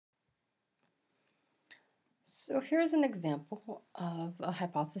So here's an example of a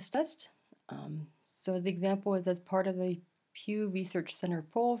hypothesis test. So the example is as part of the Pew Research Center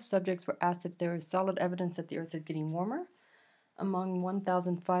poll, subjects were asked if there is solid evidence that the Earth is getting warmer. Among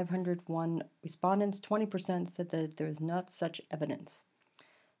 1,501 respondents, 20% said that there is not such evidence.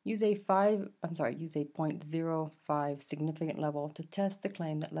 Use a 0.05 significant level to test the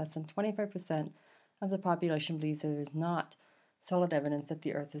claim that less than 25% of the population believes there is not solid evidence that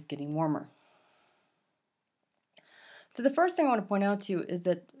the Earth is getting warmer. So the first thing I want to point out to you is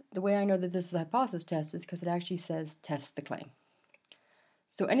that the way I know that this is a hypothesis test is because it actually says test the claim.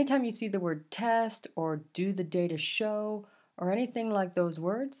 So anytime you see the word test or do the data show or anything like those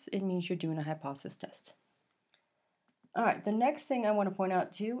words, it means you're doing a hypothesis test. All right, the next thing I want to point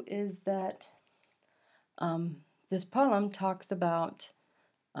out to you is that this poem talks about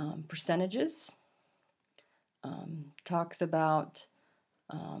percentages, talks about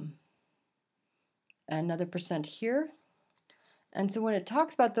another percent here. And so when it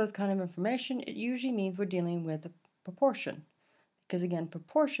talks about those kind of information, it usually means we're dealing with a proportion. Because again,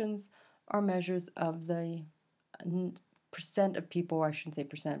 proportions are measures of the percent of people, or I shouldn't say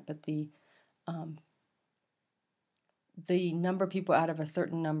percent, but the number of people out of a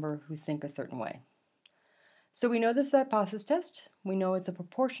certain number who think a certain way. So we know this is a hypothesis test. We know it's a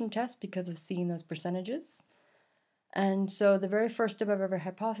proportion test because of seeing those percentages. And so the very first step of every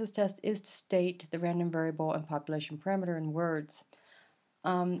hypothesis test is to state the random variable and population parameter in words.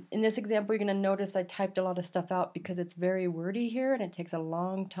 In this example, you're going to notice I typed a lot of stuff out because it's very wordy here and it takes a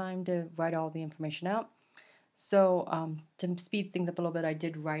long time to write all the information out. So to speed things up a little bit, I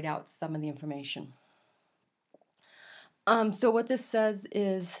did write out some of the information. So what this says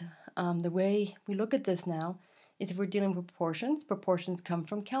is the way we look at this now is if we're dealing with proportions, proportions come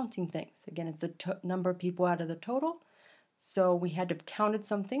from counting things. Again, it's the number of people out of the total. So we had to count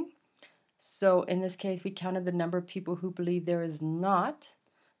something. So in this case, we counted the number of people who believe there is not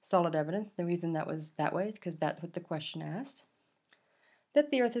solid evidence. The reason that was that way is because that's what the question asked,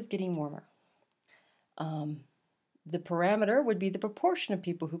 that the Earth is getting warmer. The parameter would be the proportion of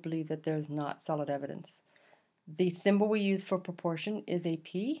people who believe that there is not solid evidence. The symbol we use for proportion is a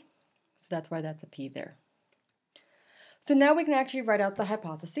P, so that's why that's a P there. So now we can actually write out the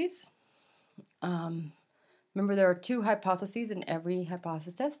hypotheses. Remember, there are two hypotheses in every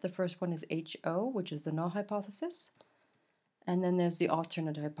hypothesis test. The first one is HO, which is the null hypothesis. And then there's the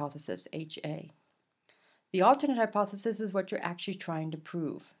alternate hypothesis, HA. The alternate hypothesis is what you're actually trying to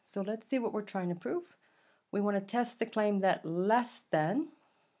prove. So let's see what we're trying to prove. We want to test the claim that less than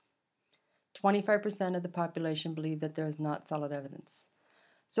 25% of the population believe that there is not solid evidence.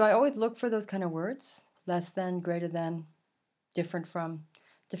 So I always look for those kind of words, less than, greater than, different from,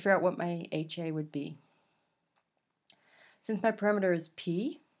 to figure out what my HA would be. Since my parameter is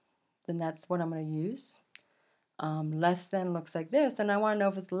P, then that's what I'm going to use. Less than looks like this, and I want to know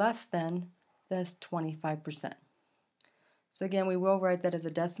if it's less than, that's 25%. So again, we will write that as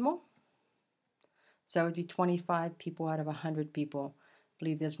a decimal. So that would be 25 people out of 100 people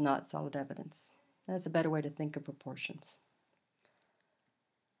believe there's not solid evidence. That's a better way to think of proportions.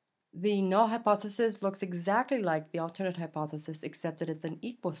 The null hypothesis looks exactly like the alternate hypothesis, except that it's an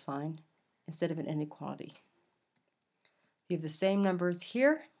equal sign instead of an inequality. So you have the same numbers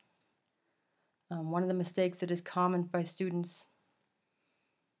here. One of the mistakes that is common by students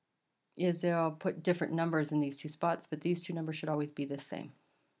is they'll put different numbers in these two spots, but these two numbers should always be the same.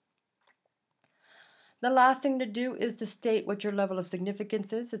 The last thing to do is to state what your level of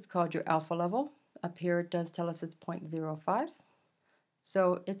significance is. It's called your alpha level. Up here it does tell us it's 0.05.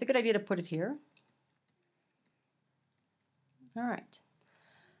 So it's a good idea to put it here. All right.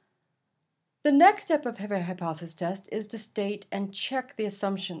 The next step of every hypothesis test is to state and check the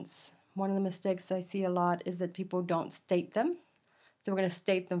assumptions. One of the mistakes I see a lot is that people don't state them. So we're going to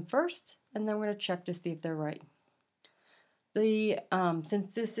state them first, and then we're going to check to see if they're right.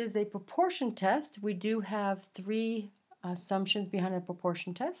 Since this is a proportion test, we do have three assumptions behind a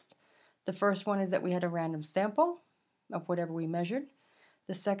proportion test. The first one is that we had a random sample of whatever we measured.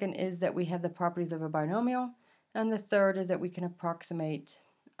 The second is that we have the properties of a binomial. And the third is that we can approximate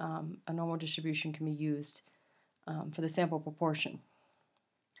a normal distribution can be used for the sample proportion.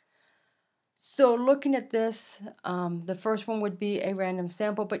 So looking at this, the first one would be a random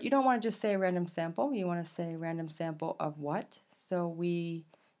sample, but you don't want to just say a random sample. You want to say random sample of what? So in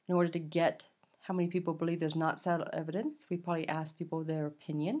order to get how many people believe there's not solid evidence, we probably ask people their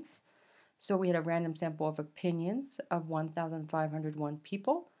opinions. So we had a random sample of opinions of 1,501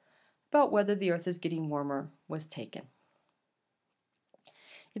 people about whether the Earth is getting warmer was taken.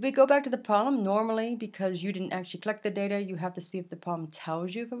 If we go back to the problem, normally, because you didn't actually collect the data, you have to see if the problem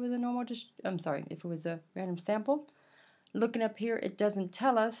tells you if it was a if it was a random sample. Looking up here, it doesn't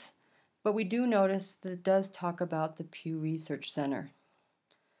tell us, but we do notice that it does talk about the Pew Research Center.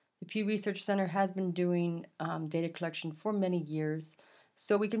 The Pew Research Center has been doing data collection for many years,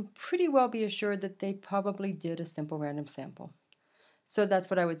 so we can pretty well be assured that they probably did a simple random sample. So that's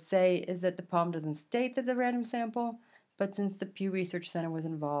what I would say, is that the problem doesn't state there's a random sample, but since the Pew Research Center was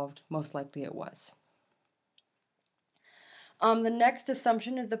involved, most likely it was. The next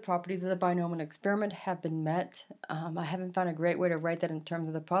assumption is the properties of the binomial experiment have been met. I haven't found a great way to write that in terms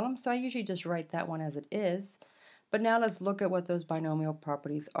of the problem, so I usually just write that one as it is. But now let's look at what those binomial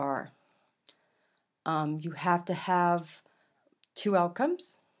properties are. You have to have two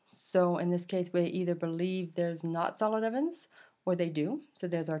outcomes. So in this case, we either believe there's not solid evidence or they do. So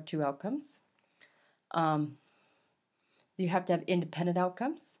there's our two outcomes. You have to have independent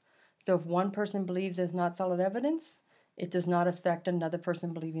outcomes. So if one person believes there's not solid evidence, it does not affect another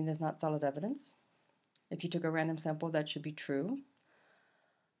person believing there's not solid evidence. If you took a random sample, that should be true.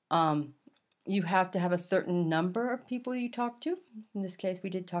 You have to have a certain number of people you talk to. In this case, we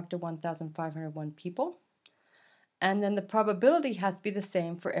did talk to 1,501 people. And then the probability has to be the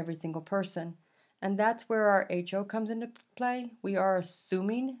same for every single person. And that's where our HO comes into play. We are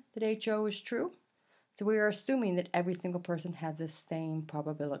assuming that HO is true. So we are assuming that every single person has the same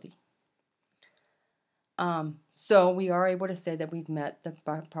probability. So we are able to say that we've met the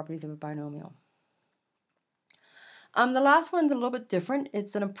properties of a binomial. The last one's a little bit different.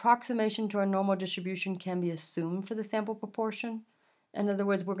 It's an approximation to a normal distribution can be assumed for the sample proportion. In other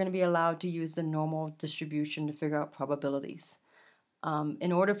words, we're going to be allowed to use the normal distribution to figure out probabilities.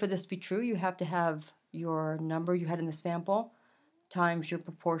 In order for this to be true, you have to have your number you had in the sample times your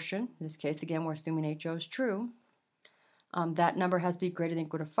proportion. In this case, again, we're assuming HO is true. That number has to be greater than or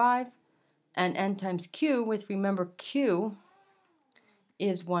equal to 5. And n times q, with, remember, q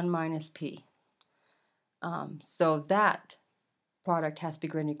is 1 minus p. So that product has to be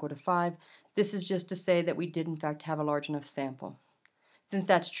greater than or equal to 5. This is just to say that we did, in fact, have a large enough sample. Since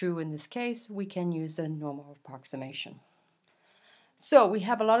that's true in this case, we can use a normal approximation. So we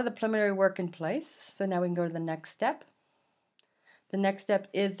have a lot of the preliminary work in place. So now we can go to the next step. The next step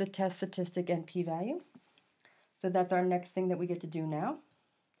is the test statistic and p-value. So that's our next thing that we get to do now.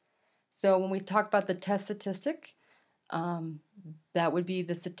 So when we talk about the test statistic, that would be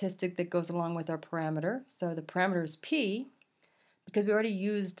the statistic that goes along with our parameter. So the parameter is p. Because we already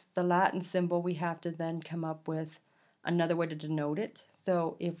used the Latin symbol, we have to then come up with another way to denote it.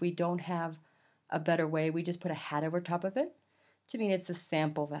 So if we don't have a better way, we just put a hat over top of it to mean it's a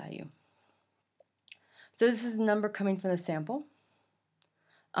sample value. So this is a number coming from the sample.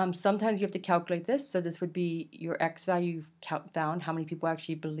 Sometimes you have to calculate this. So this would be your x value found, how many people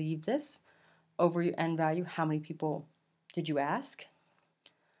actually believe this, over your n value, how many people did you ask.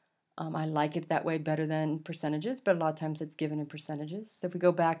 I like it that way better than percentages, but a lot of times it's given in percentages. So if we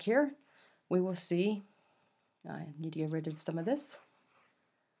go back here, we will see, I need to get rid of some of this,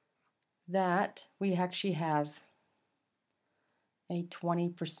 that we actually have a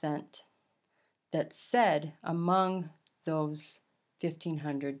 20% that said among those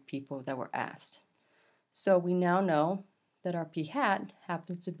 1,500 people that were asked. So we now know that our p hat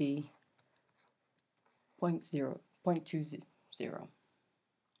happens to be 0.20.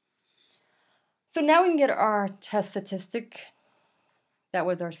 So now we can get our test statistic. That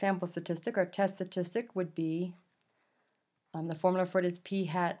was our sample statistic. Our test statistic would be, the formula for it is p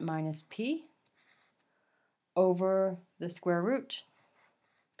hat minus p over the square root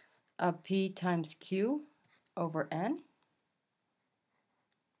of p times q over n.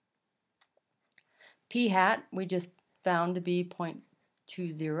 P hat we just found to be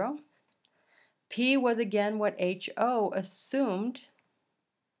 0.20. P was again what HO assumed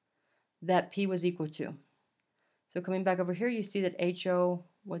that P was equal to. So coming back over here, you see that HO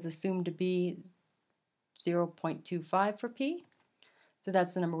was assumed to be 0.25 for P. So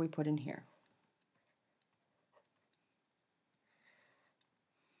that's the number we put in here.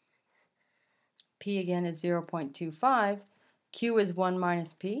 P again is 0.25. Q is 1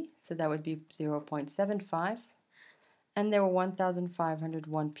 minus P, so that would be 0.75. And there were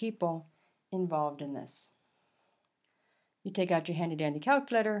 1,501 people involved in this. You take out your handy-dandy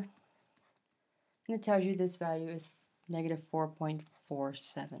calculator, and it tells you this value is negative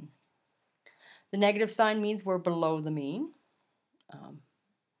 4.47. The negative sign means we're below the mean,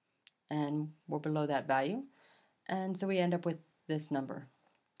 and we're below that value, and so we end up with this number.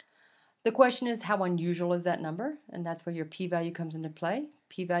 The question is, how unusual is that number? And that's where your p-value comes into play.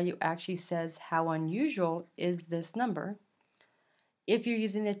 P-value actually says how unusual is this number. If you're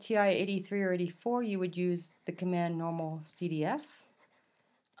using the TI-83 or 84, you would use the command normal CDF.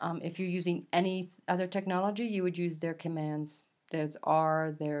 If you're using any other technology, you would use their commands. There's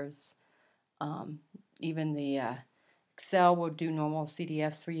R, there's even the Excel will do normal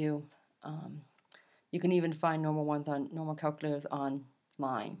CDFs for you. You can even find normal ones on normal calculators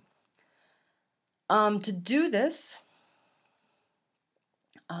online. To do this,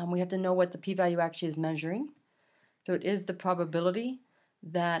 we have to know what the p-value actually is measuring. So it is the probability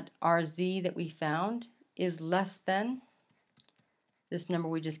that our z that we found is less than this number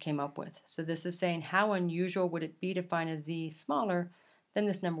we just came up with. So this is saying how unusual would it be to find a z smaller than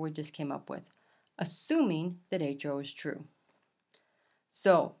this number we just came up with, assuming that HO is true.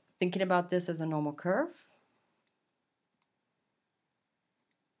 So thinking about this as a normal curve,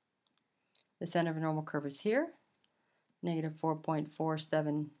 the center of a normal curve is here. Negative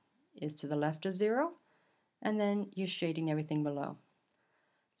 4.47 is to the left of 0, and then you're shading everything below.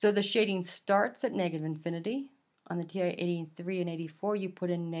 So the shading starts at negative infinity. On the TI-83 and 84, you put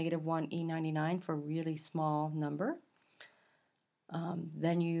in negative 1 E99 for a really small number.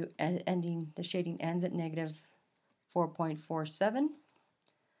 Then the shading ends at negative 4.47.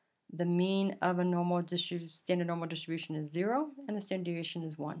 The mean of a standard normal distribution is 0, and the standard deviation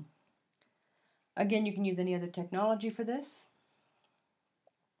is 1. Again, you can use any other technology for this.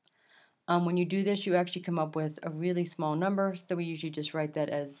 When you do this, you actually come up with a really small number, so we usually just write that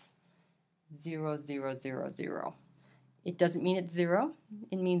as 0, 0, 0, 0. It doesn't mean it's 0.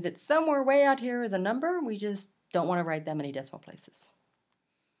 It means that somewhere way out here is a number. We just don't want to write that many decimal places.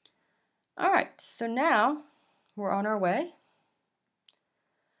 All right, so now we're on our way.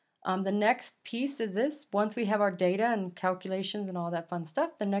 The next piece of this, once we have our data and calculations and all that fun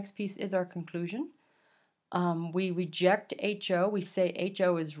stuff, the next piece is our conclusion. We reject HO. We say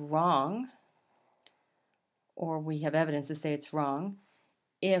HO is wrong, or we have evidence to say it's wrong,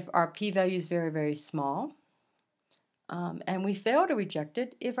 if our p-value is very, very small. And we fail to reject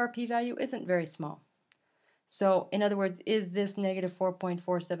it if our p-value isn't very small. So in other words, is this negative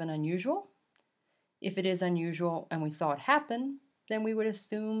 4.47 unusual? If it is unusual and we saw it happen, then we would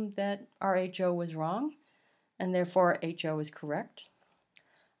assume that our HO was wrong, and therefore our HO is correct.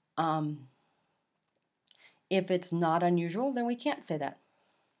 If it's not unusual, then we can't say that.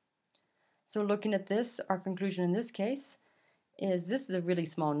 So looking at this, our conclusion in this case is this is a really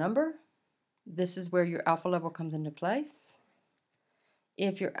small number. This is where your alpha level comes into place.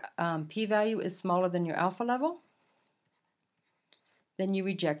 If your p-value is smaller than your alpha level, then you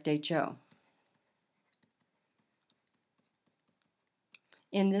reject HO.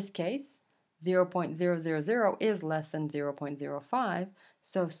 In this case, 0.000 is less than 0.05,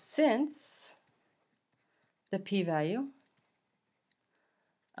 so since the p-value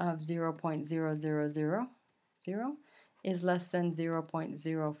of 0.0000 is less than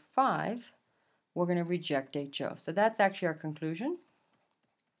 0.05, we're going to reject HO. So that's actually our conclusion.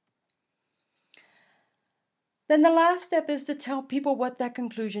 Then the last step is to tell people what that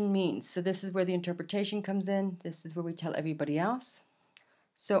conclusion means. So this is where the interpretation comes in. This is where we tell everybody else.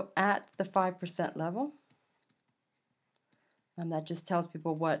 So at the 5% level, that just tells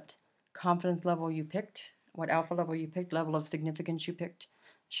people what confidence level you picked, what alpha level you picked, level of significance you picked.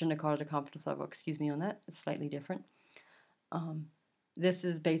 Shouldn't have called it a confidence level, excuse me on that. It's slightly different. This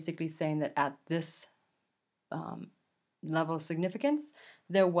is basically saying that at this level of significance,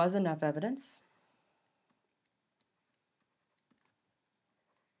 there was enough evidence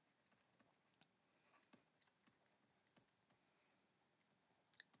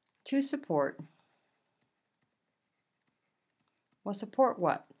to support. Well, support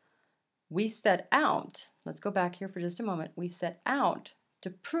what? We set out, let's go back here for just a moment, we set out to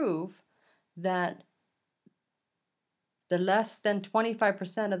prove that the less than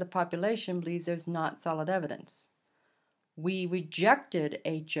 25% of the population believes there's not solid evidence. We rejected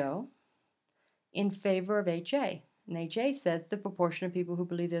HO in favor of HA. And HA says the proportion of people who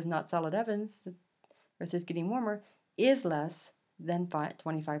believe there's not solid evidence that Earth is getting warmer is less than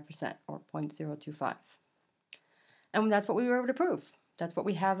 25%, or 0.025. And that's what we were able to prove. That's what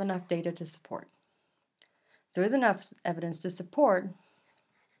we have enough data to support. So there's enough evidence to support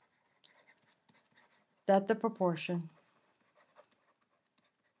that the proportion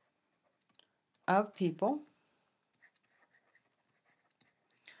of people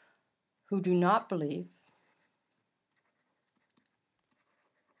who do not believe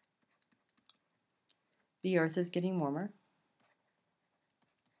the Earth is getting warmer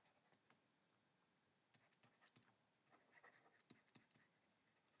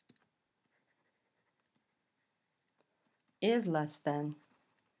is less than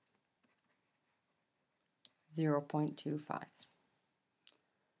 0.25.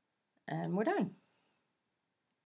 And we're done.